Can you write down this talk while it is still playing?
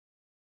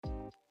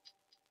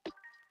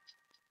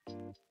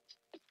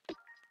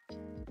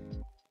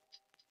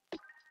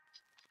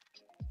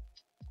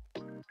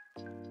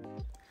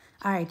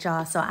All right,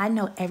 y'all. So I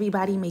know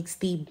everybody makes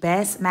the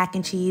best mac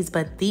and cheese,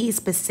 but the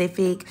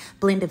specific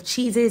blend of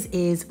cheeses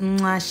is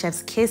mwah,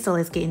 chef's kiss. So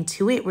let's get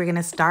into it. We're going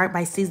to start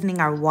by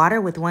seasoning our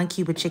water with 1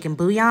 cube of chicken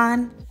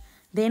bouillon.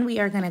 Then we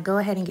are going to go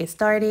ahead and get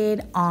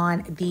started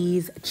on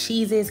these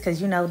cheeses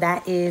because you know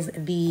that is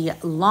the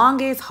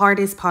longest,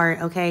 hardest part,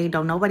 okay?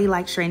 Don't nobody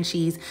like shredded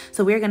cheese.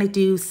 So we're going to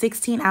do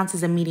 16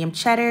 ounces of medium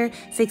cheddar,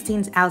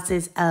 16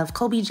 ounces of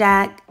Colby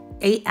Jack,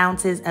 8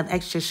 ounces of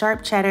extra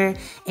sharp cheddar,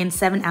 and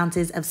 7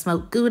 ounces of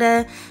smoked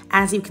Gouda.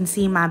 As you can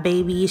see, my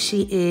baby,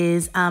 she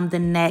is the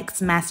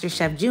next Master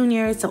Chef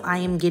Junior, so I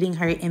am getting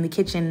her in the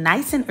kitchen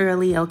nice and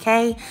early,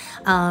 okay?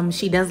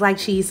 She does like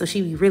cheese, so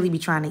she really be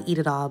trying to eat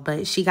it all,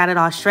 but she got it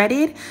all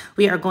shredded.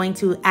 We are going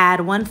to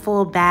add 1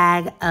 full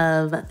bag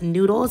of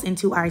noodles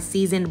into our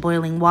seasoned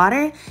boiling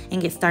water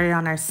and get started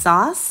on our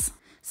sauce.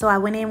 So I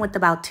went in with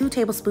about 2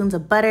 tablespoons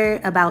of butter,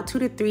 about 2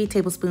 to 3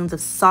 tablespoons of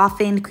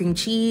softened cream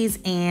cheese,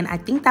 and I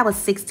think that was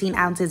 16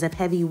 ounces of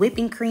heavy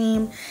whipping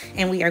cream.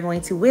 And we are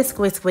going to whisk,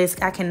 whisk,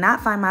 whisk. I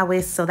cannot find my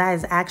whisk, so that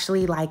is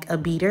actually like a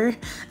beater,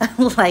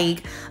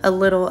 like a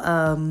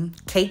little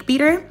cake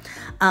beater.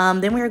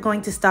 Then we are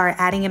going to start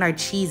adding in our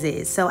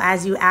cheeses. So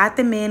as you add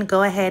them in,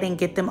 go ahead and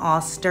get them all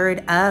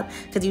stirred up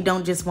because you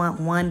don't just want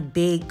one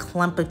big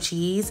clump of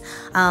cheese.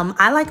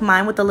 I like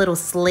mine with a little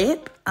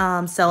slip.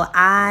 So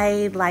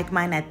I like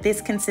mine at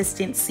this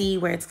consistency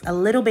where it's a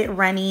little bit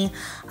runny.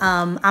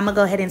 I'm gonna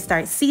go ahead and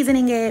start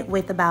seasoning it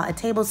with about a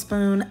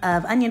tablespoon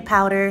of onion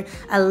powder,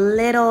 a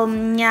little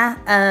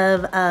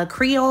of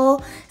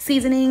Creole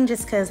seasoning,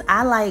 just because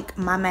I like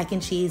my mac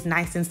and cheese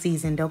nice and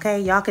seasoned, okay?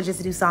 Y'all could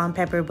just do salt and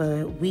pepper,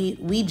 but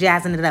we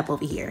jazzing it up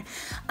over here.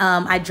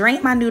 I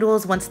drained my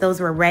noodles once those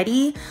were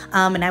ready,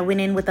 and I went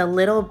in with a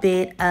little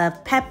bit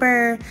of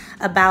pepper,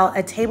 about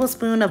a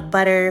tablespoon of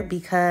butter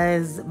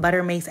because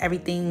butter makes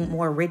everything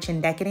more rich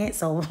and decadent,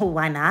 so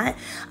why not?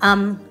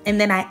 And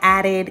then I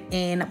added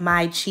in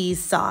my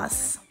cheese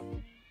sauce.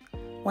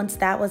 Once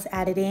that was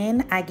added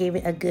in, I gave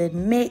it a good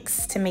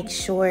mix to make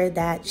sure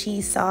that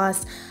cheese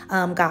sauce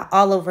got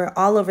all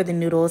over the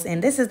noodles.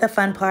 And this is the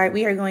fun part.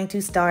 We are going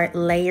to start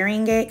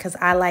layering it because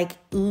I like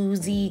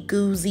oozy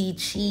goozy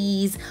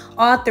cheese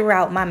all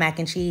throughout my mac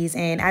and cheese.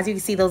 And as you can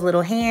see those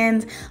little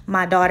hands,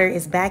 my daughter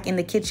is back in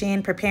the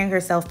kitchen preparing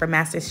herself for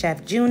Master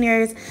Chef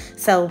Juniors.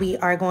 So we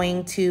are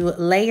going to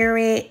layer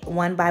it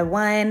one by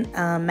one,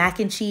 mac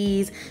and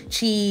cheese,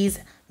 cheese,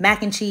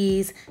 mac and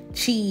cheese,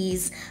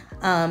 cheese.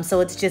 So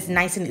it's just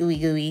nice and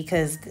ooey gooey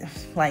because,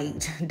 like,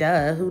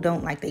 duh, who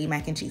don't like to eat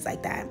mac and cheese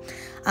like that?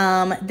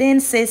 Then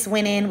sis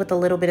went in with a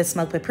little bit of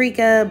smoked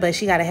paprika, but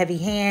she got a heavy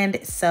hand,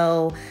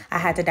 so I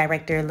had to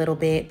direct her a little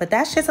bit. But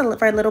that's just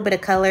for a little bit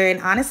of color,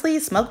 and honestly,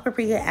 smoked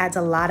paprika adds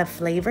a lot of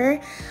flavor.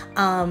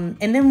 And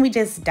then we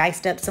just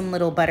diced up some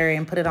little butter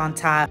and put it on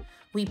top.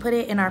 We put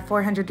it in our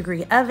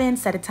 400-degree oven,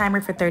 set a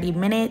timer for 30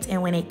 minutes,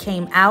 and when it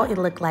came out, it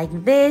looked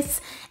like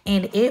this,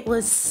 and it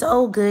was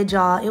so good,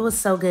 y'all. It was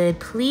so good.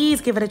 Please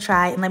give it a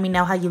try and let me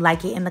know how you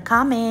like it in the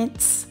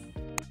comments.